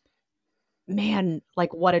 man,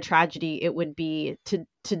 like what a tragedy it would be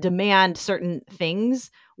to demand certain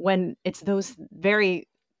things when it's those very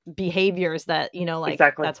behaviors that, like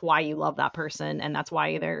exactly. That's why you love that person and that's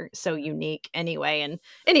why they're so unique anyway. And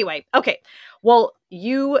anyway, okay. Well,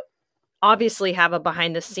 you obviously have a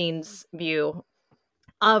behind the scenes view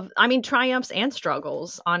of, triumphs and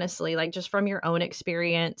struggles, honestly, like just from your own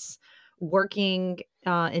experience working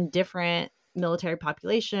in different military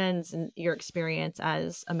populations and your experience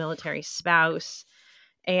as a military spouse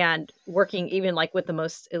and working even like with the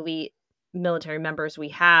most elite military members we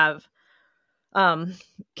have.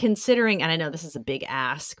 Considering, and I know this is a big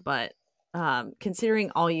ask, but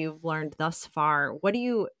considering all you've learned thus far, what do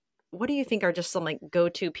you think are just some like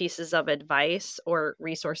go-to pieces of advice or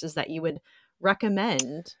resources that you would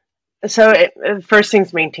recommend? So first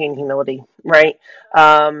thing's maintain humility, right?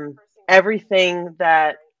 Everything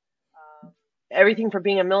from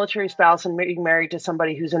being a military spouse and being married to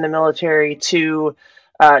somebody who's in the military to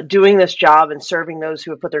doing this job and serving those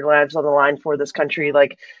who have put their lives on the line for this country.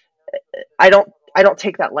 Like, I don't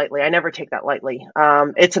take that lightly. I never take that lightly.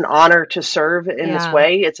 It's an honor to serve in this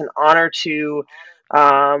way. It's an honor to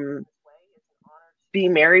be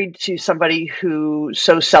married to somebody who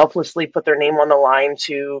so selflessly put their name on the line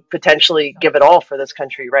to potentially give it all for this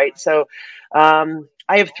country, right? So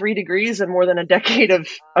I have 3 degrees and more than a decade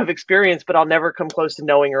of experience, but I'll never come close to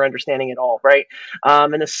knowing or understanding it all, right?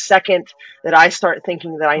 And the second that I start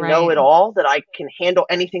thinking that I know it all, that I can handle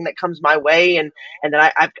anything that comes my way, and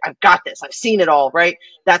that I've got this, I've seen it all, right?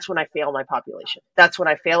 That's when I fail my population. That's when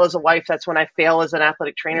I fail as a wife. That's when I fail as an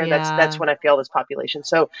athletic trainer. That's when I fail this population.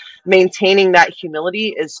 So maintaining that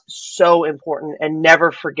humility is so important, and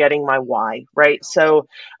never forgetting my why, right? So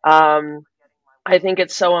I think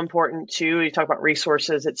it's so important too. You talk about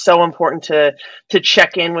resources. It's so important to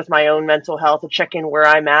check in with my own mental health, to check in where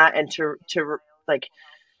I'm at, and to like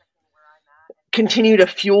continue to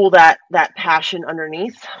fuel that passion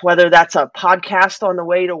underneath, whether that's a podcast on the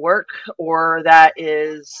way to work, or that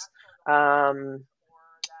is,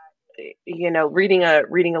 reading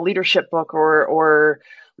a leadership book, or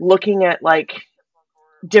looking at like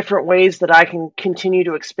different ways that I can continue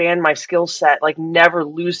to expand my skill set, like never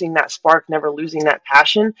losing that spark, never losing that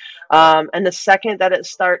passion. And the second that it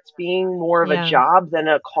starts being more of a job than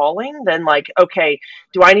a calling, then like, okay,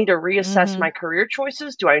 do I need to reassess my career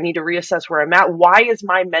choices? Do I need to reassess where I'm at? Why is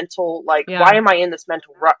my mental, why am I in this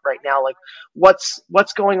mental rut right now? Like what's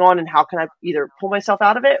going on, and how can I either pull myself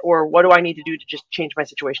out of it, or what do I need to do to just change my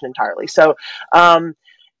situation entirely? So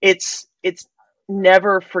it's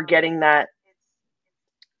never forgetting that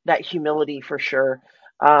humility for sure.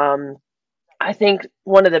 I think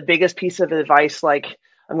one of the biggest pieces of advice, like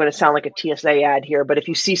I'm going to sound like a TSA ad here, but if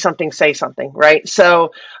you see something, say something, right?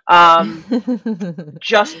 So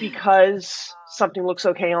just because something looks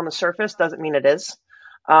okay on the surface doesn't mean it is.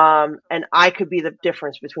 And I could be the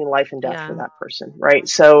difference between life and death for that person. Right.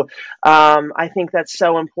 So, I think that's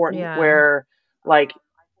so important where, like,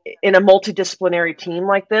 in a multidisciplinary team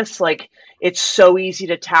like this, like, it's so easy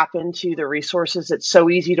to tap into the resources. It's so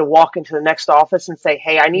easy to walk into the next office and say,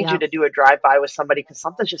 hey, I need you to do a drive-by with somebody because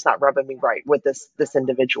something's just not rubbing me right with this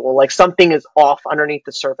individual. Like, something is off underneath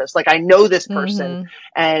the surface. Like, I know this person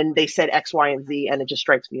and they said X, Y, and Z, and it just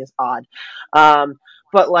strikes me as odd.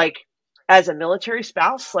 But like, as a military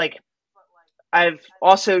spouse, like, I've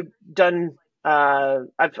also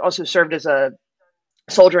served as a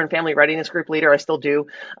soldier and family readiness group leader. I still do.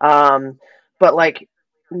 But like,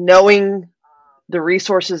 knowing the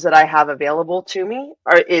resources that I have available to me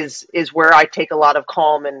is where I take a lot of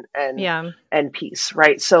calm and peace.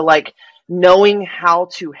 Right. So like, knowing how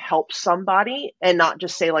to help somebody and not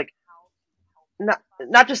just say like,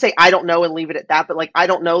 not just say, I don't know and leave it at that, but like, I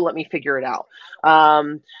don't know, let me figure it out.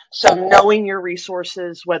 So knowing your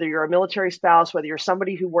resources, whether you're a military spouse, whether you're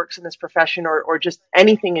somebody who works in this profession or just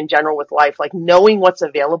anything in general with life, like knowing what's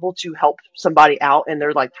available to help somebody out in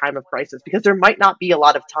their like time of crisis, because there might not be a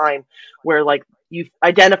lot of time where like you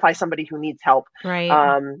identify somebody who needs help, right?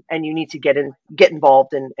 And you need to get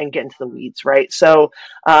involved and get into the weeds, right? So,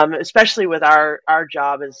 especially with our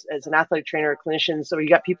job as an athletic trainer or clinician, so you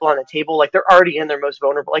got people on a table, like they're already in their most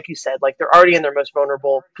vulnerable, like you said, like they're already in their most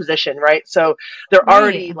vulnerable position, right? So they're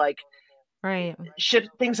already like,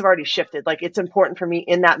 things have already shifted. Like, it's important for me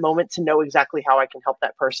in that moment to know exactly how I can help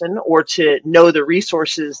that person, or to know the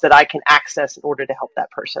resources that I can access in order to help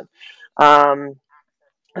that person.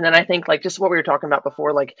 And then I think, like, just what we were talking about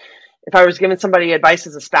before, like, if I was giving somebody advice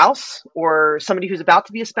as a spouse or somebody who's about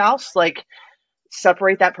to be a spouse, like,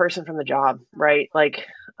 separate that person from the job, right? Like,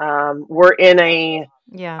 I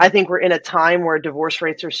think we're in a time where divorce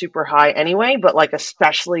rates are super high anyway, but like,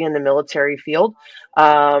 especially in the military field,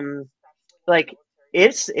 like,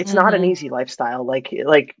 it's not an easy lifestyle. Like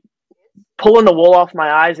pulling the wool off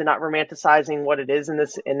my eyes and not romanticizing what it is in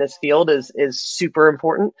this field is super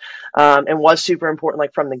important, and was super important,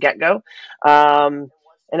 like, from the get-go. And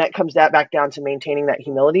that comes back down to maintaining that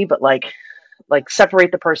humility, but like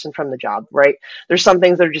separate the person from the job, right? There's some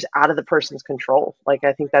things that are just out of the person's control. Like,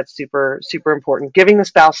 I think that's super, super important. Giving the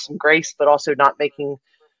spouse some grace, but also not making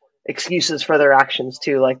excuses for their actions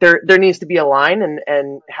too. Like, there needs to be a line,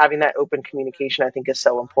 and having that open communication, I think, is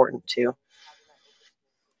so important too.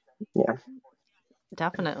 Yeah,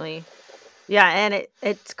 definitely. Yeah. And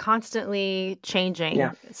it's constantly changing.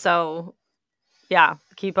 Yeah. So yeah,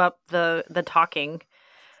 keep up the talking.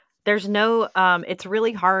 There's no, it's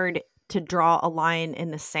really hard to draw a line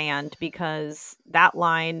in the sand, because that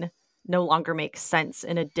line no longer makes sense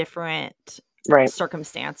in a different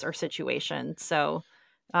circumstance or situation. So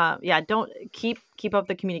yeah, don't keep up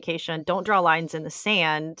the communication. Don't draw lines in the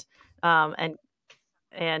sand, and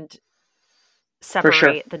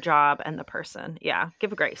separate the job and the person. Yeah.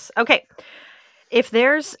 Give grace. Okay. If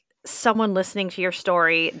there's someone listening to your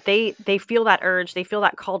story, they feel that urge, they feel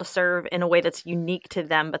that call to serve in a way that's unique to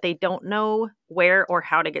them, but they don't know where or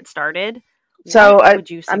how to get started. So would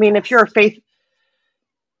you suggest? I mean, if you're a faith,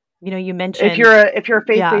 you mentioned, if you're a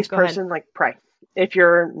faith-based person, like, pray. If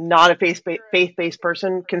you're not a faith-based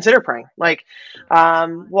person, consider praying. Like,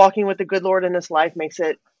 walking with the good Lord in this life makes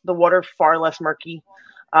the water far less murky.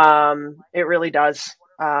 It really does.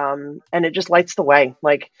 And it just lights the way.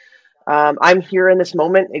 Like, I'm here in this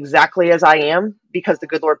moment exactly as I am because the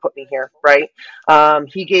good Lord put me here, right?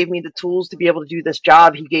 He gave me the tools to be able to do this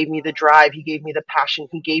job. He gave me the drive. He gave me the passion.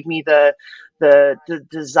 He gave me the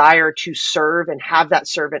desire to serve and have that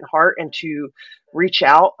servant heart, and to reach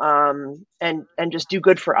out, and just do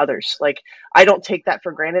good for others. Like, I don't take that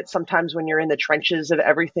for granted. Sometimes when you're in the trenches of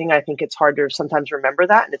everything, I think it's hard to sometimes remember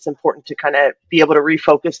that. And it's important to kind of be able to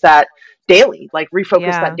refocus that daily,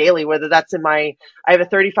 that daily, whether that's I have a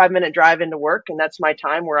 35-minute drive into work, and that's my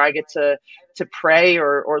time where I get to pray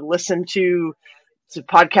or listen to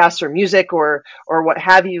podcasts or music or what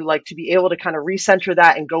have you, like, to be able to kind of recenter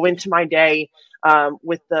that and go into my day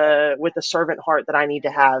with the servant heart that I need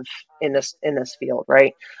to have in this field,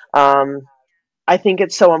 right? I think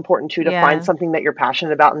it's so important too to find something that you're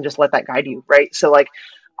passionate about and just let that guide you, right? So, like,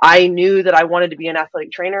 I knew that I wanted to be an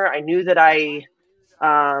athletic trainer. I knew that I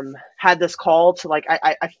had this call to, like,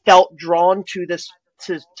 I felt drawn to this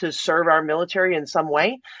to serve our military in some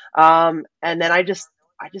way, and then I just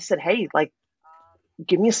said, hey, like,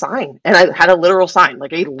 give me a sign. And I had a literal sign,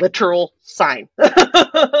 like a literal sign.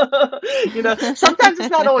 Sometimes it's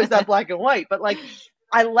not always that black and white, but like,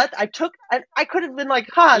 I could have been like,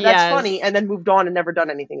 that's funny, and then moved on and never done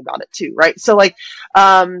anything about it too, right? So, like,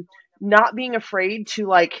 not being afraid to,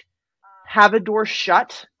 like, have a door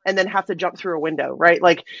shut and then have to jump through a window, right?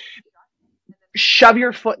 Like, shove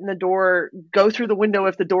your foot in the door, go through the window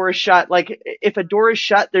if the door is shut. Like, if a door is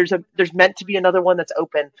shut, there's meant to be another one that's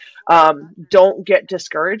open. Don't get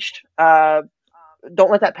discouraged.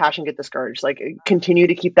 Don't let that passion get discouraged. Like, continue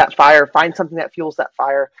to keep that fire, find something that fuels that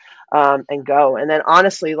fire, and go. And then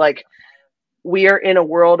honestly, like, we are in a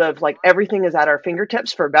world of like, everything is at our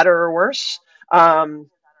fingertips for better or worse.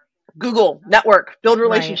 Google, network, build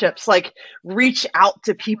relationships, right. Like, reach out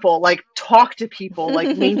to people, like, talk to people,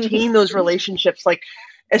 like, maintain those relationships. Like,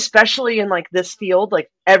 especially in like this field, like,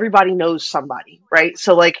 everybody knows somebody, right?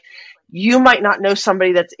 So like, you might not know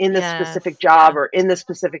somebody that's in this specific job or in this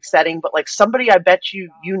specific setting, but like, somebody I bet you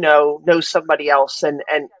knows somebody else and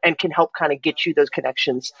can help kind of get you those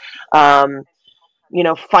connections.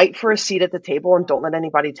 Fight for a seat at the table and don't let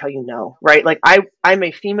anybody tell you no, right? Like, I'm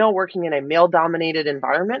a female working in a male dominated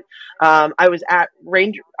environment. I was at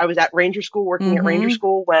Ranger School, working at Ranger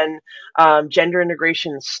School when gender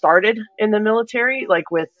integration started in the military,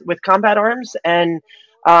 like with combat arms. And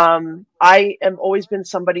I have always been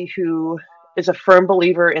somebody who is a firm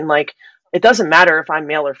believer in like, it doesn't matter if I'm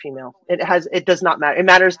male or female. It does not matter. It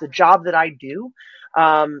matters the job that I do.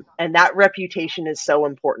 And that reputation is so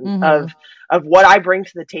important of what I bring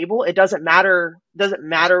to the table. It doesn't matter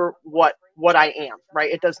what I am,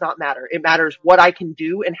 right? It does not matter. It matters what I can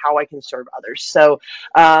do and how I can serve others. So,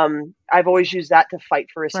 I've always used that to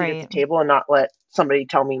fight for a seat at the table and not let somebody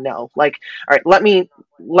tell me no. Like, all right, let me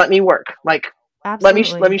work. Like,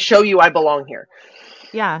 absolutely. let me show you I belong here.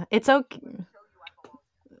 Yeah. It's okay.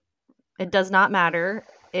 It does not matter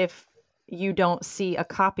if you don't see a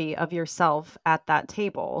copy of yourself at that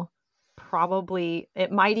table. Probably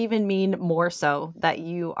it might even mean more so that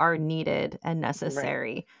you are needed and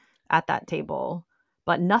necessary at that table,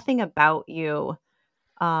 but nothing about you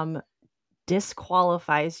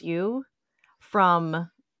disqualifies you from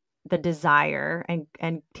the desire and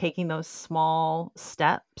taking those small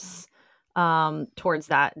steps towards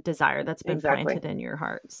that desire that's been planted in your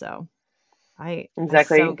heart. So I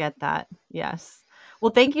so get that. Yes.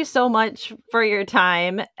 Well, thank you so much for your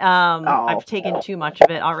time. I've taken too much of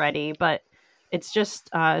it already, but it's just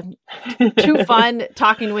too fun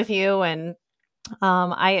talking with you. And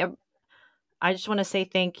I just want to say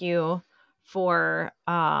thank you for,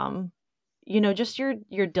 just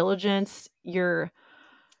your diligence, your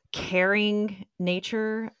caring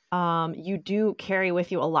nature. You do carry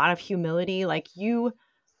with you a lot of humility. Like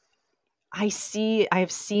I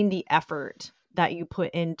have seen the effort that you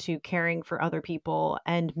put into caring for other people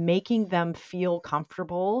and making them feel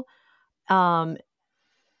comfortable,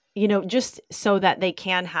 just so that they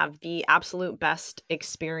can have the absolute best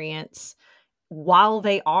experience while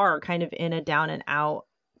they are kind of in a down and out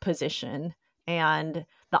position. And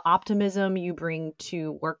the optimism you bring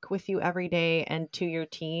to work with you every day and to your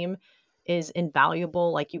team is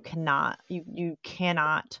invaluable. Like, you cannot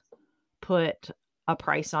put a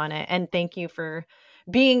price on it. And thank you for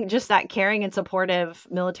being just that caring and supportive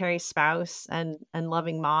military spouse and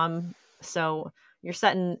loving mom. So you're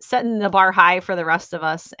setting the bar high for the rest of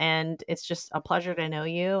us. And it's just a pleasure to know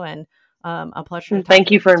you and a pleasure to thank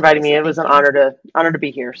you for inviting me. It was an honor to be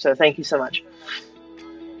here. So thank you so much.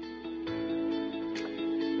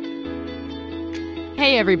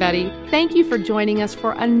 Hey everybody, thank you for joining us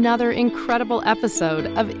for another incredible episode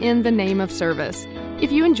of In the Name of Service.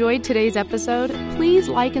 If you enjoyed today's episode, please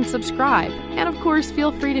like and subscribe. And of course,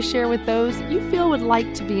 feel free to share with those you feel would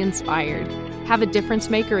like to be inspired. Have a difference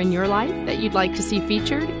maker in your life that you'd like to see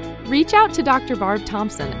featured? Reach out to Dr. Barb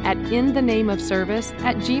Thompson at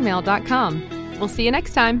inthenameofservice@gmail.com. We'll see you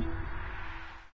next time.